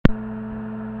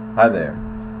Hi there,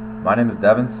 my name is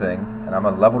Devon Singh, and I'm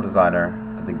a level designer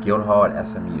at the Guildhall at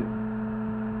SMU.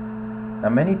 Now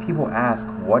many people ask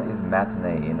what is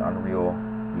Matinee in the Unreal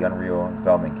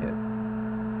Development Kit.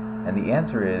 And the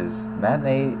answer is,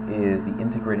 Matinee is the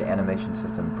integrated animation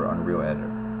system for Unreal Editor.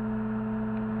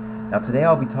 Now today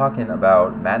I'll be talking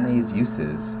about Matinee's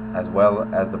uses as well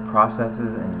as the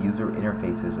processes and user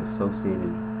interfaces associated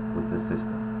with the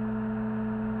system.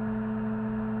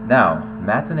 Now,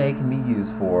 Matinee can be used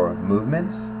for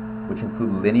movements, which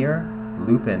include linear,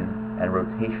 loop-in, and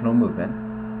rotational movement,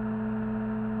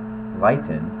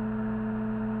 light-in,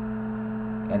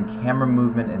 and camera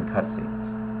movement and cutscenes.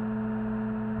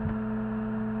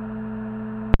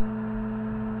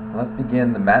 Let's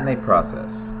begin the Matinee process.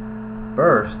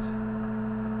 First,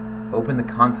 open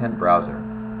the content browser,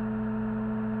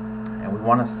 and we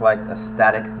want to select a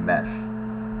static mesh.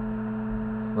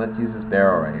 So let's use this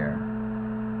barrel right here.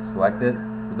 Select it,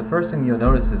 but the first thing you'll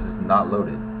notice is it's not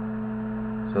loaded.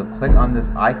 So click on this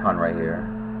icon right here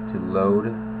to load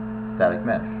static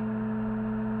mesh.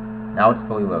 Now it's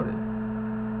fully loaded.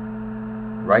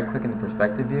 Right click in the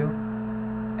perspective view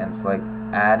and select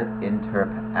Add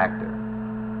Interp Actor.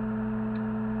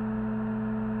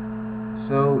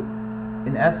 So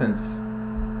in essence,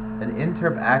 an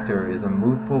interp actor is a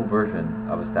movable version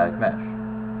of a static mesh.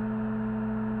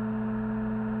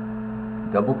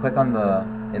 Double click on the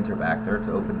interp actor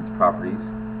to open its properties,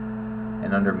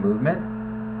 and under movement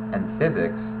and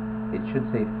physics it should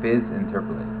say phys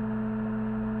interpolated,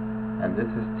 and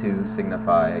this is to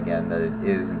signify again that it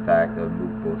is in fact a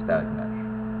movable static mesh.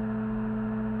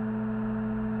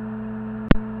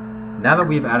 Now that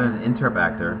we've added an interp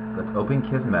actor, let's open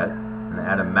Kismet and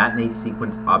add a Matinee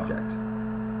sequence object.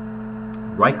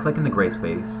 Right click in the gray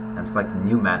space and select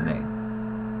New Matinee.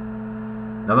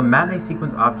 Now the Matinee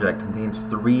sequence object contains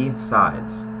three sides.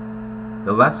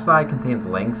 The left side contains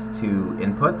links to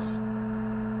inputs,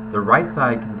 the right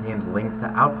side contains links to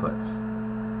outputs,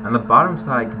 and the bottom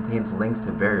side contains links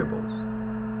to variables.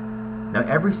 Now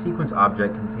every sequence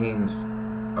object contains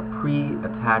a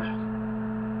pre-attached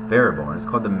variable, and it's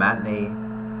called the Matinee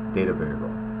data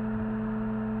variable.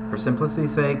 For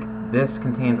simplicity's sake, this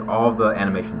contains all of the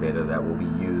animation data that will be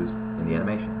used in the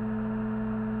animation.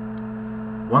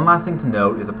 One last thing to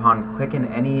note is upon clicking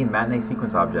any Matinee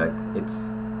sequence object, its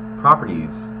properties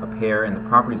appear in the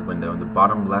Properties window in the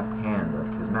bottom left hand of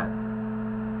Kismet.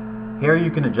 Here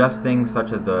you can adjust things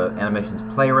such as the animation's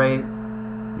play rate,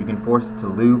 you can force it to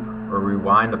loop or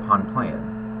rewind upon playing.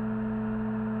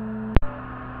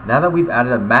 Now that we've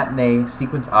added a Matinee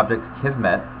sequence object to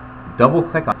Kismet, double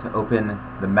click on it to open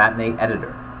the Matinee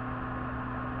editor.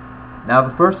 Now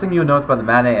the first thing you'll notice about the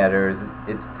Matinee editor is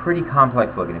it's pretty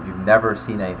complex looking if you've never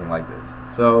seen anything like this.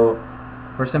 So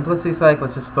for simplicity's sake,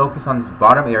 let's just focus on this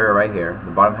bottom area right here,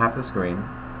 the bottom half of the screen.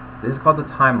 This is called the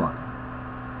timeline.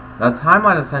 Now the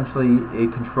timeline essentially,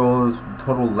 it controls the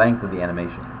total length of the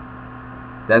animation,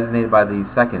 designated by the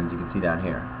seconds you can see down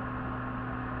here.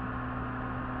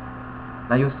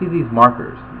 Now you'll see these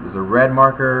markers. There's a red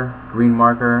marker, green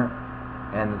marker,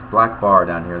 and this black bar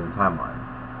down here in the timeline.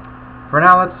 For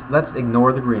now, let's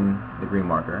ignore the green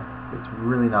marker. It's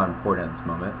really not important at this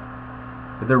moment.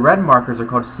 But the red markers are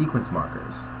called sequence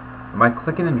markers. And by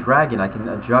clicking and dragging, I can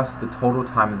adjust the total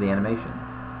time of the animation.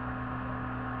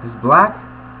 This black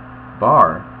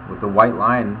bar with the white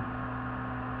line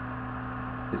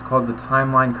is called the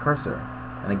timeline cursor.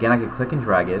 And again, I can click and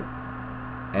drag it,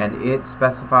 and it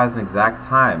specifies an exact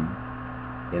time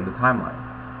in the timeline.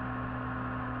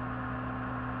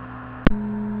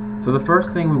 So the first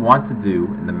thing we want to do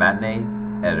in the Matinee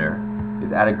editor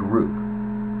is add a group.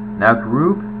 Now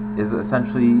group is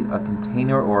essentially a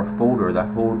container or a folder that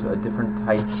holds a different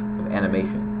type of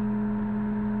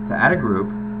animation. To add a group,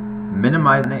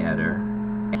 minimize the editor,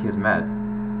 Kismet,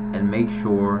 and make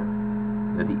sure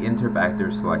that the interp actor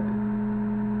is selected.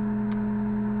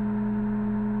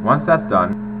 Once that's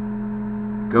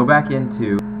done, go back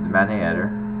into the Matinee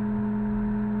editor,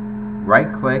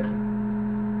 right click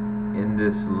in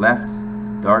this left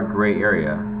dark gray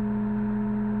area,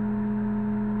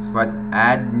 select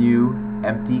Add New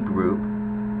Empty Group,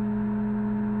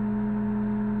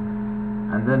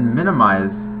 and then minimize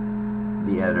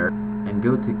the editor and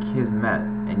go to Kismet,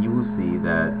 and you will see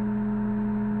that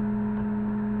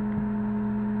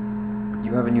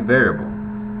you have a new variable.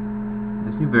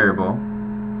 This new variable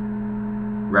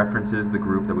references the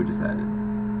group that we just added.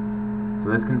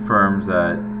 So this confirms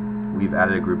that we've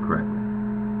added a group correctly.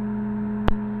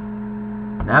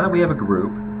 Now that we have a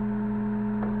group,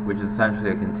 which is essentially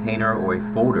a container or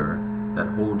a folder that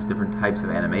holds different types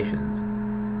of animations,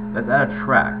 let's add a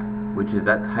track, which is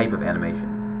that type of animation.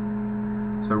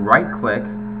 So right click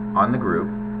on the group,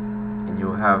 and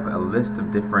you'll have a list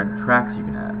of different tracks you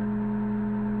can add.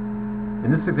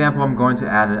 In this example, I'm going to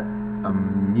add a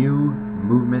new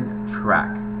movement track.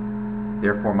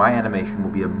 Therefore, my animation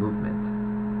will be a movement.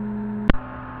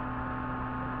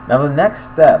 Now the next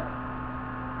step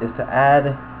is to add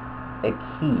a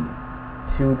key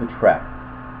to the track.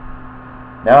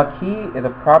 Now a key is a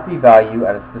property value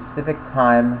at a specific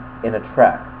time in a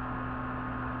track.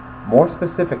 More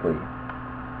specifically,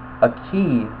 a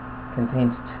key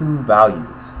contains two values.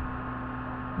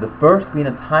 The first being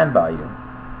a time value,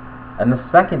 and the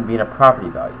second being a property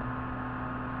value.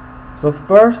 So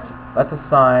first, let's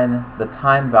assign the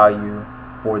time value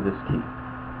for this key.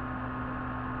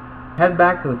 Head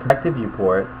back to the perspective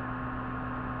viewport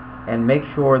and make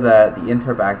sure that the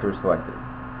Pennebaker is selected.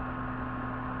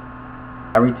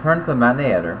 I return to the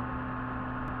Matinee editor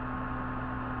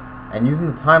and using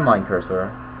the timeline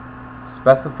cursor,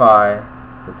 specify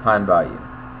the time value.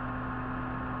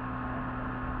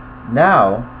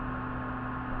 Now,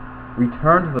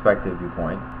 return to the perspective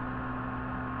viewpoint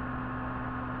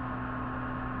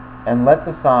and let's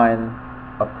assign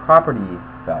a property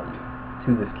value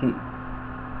to this key.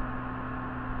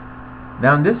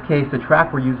 Now in this case, the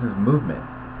track we're using is movement,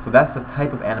 so that's the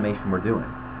type of animation we're doing.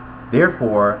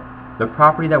 Therefore, the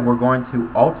property that we're going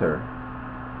to alter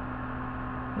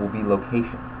will be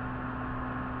location.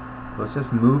 Let's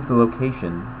just move the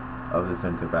location of this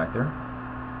Pennebaker.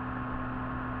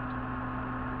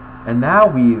 And now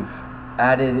we've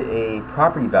added a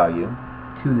property value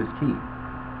to this key.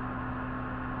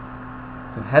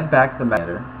 So head back to the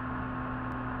editor.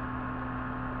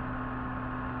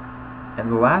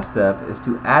 And the last step is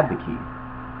to add the key.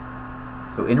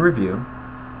 So in review,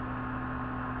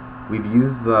 we've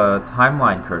used the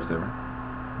timeline cursor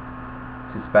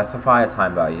to specify a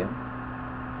time value.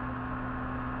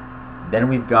 Then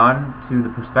we've gone to the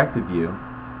perspective view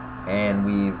and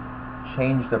we've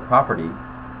changed the property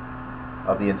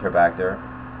of the Pennebaker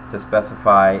to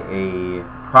specify a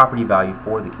property value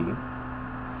for the key.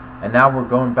 And now we're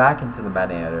going back into the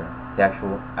Matinee editor to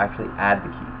actually add the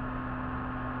key.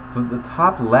 So at the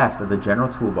top left of the general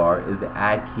toolbar is the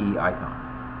Add Key icon.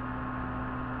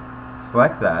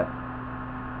 Select that,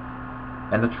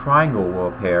 and the triangle will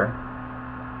appear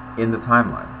in the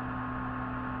timeline.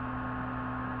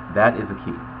 That is a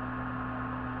key.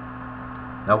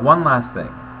 Now one last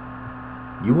thing.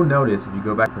 You will notice if you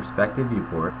go back to Perspective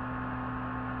Viewport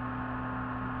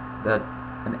that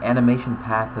an animation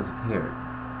path has appeared.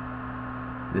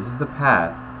 This is the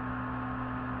path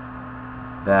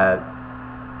that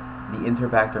the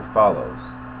Pennebaker follows.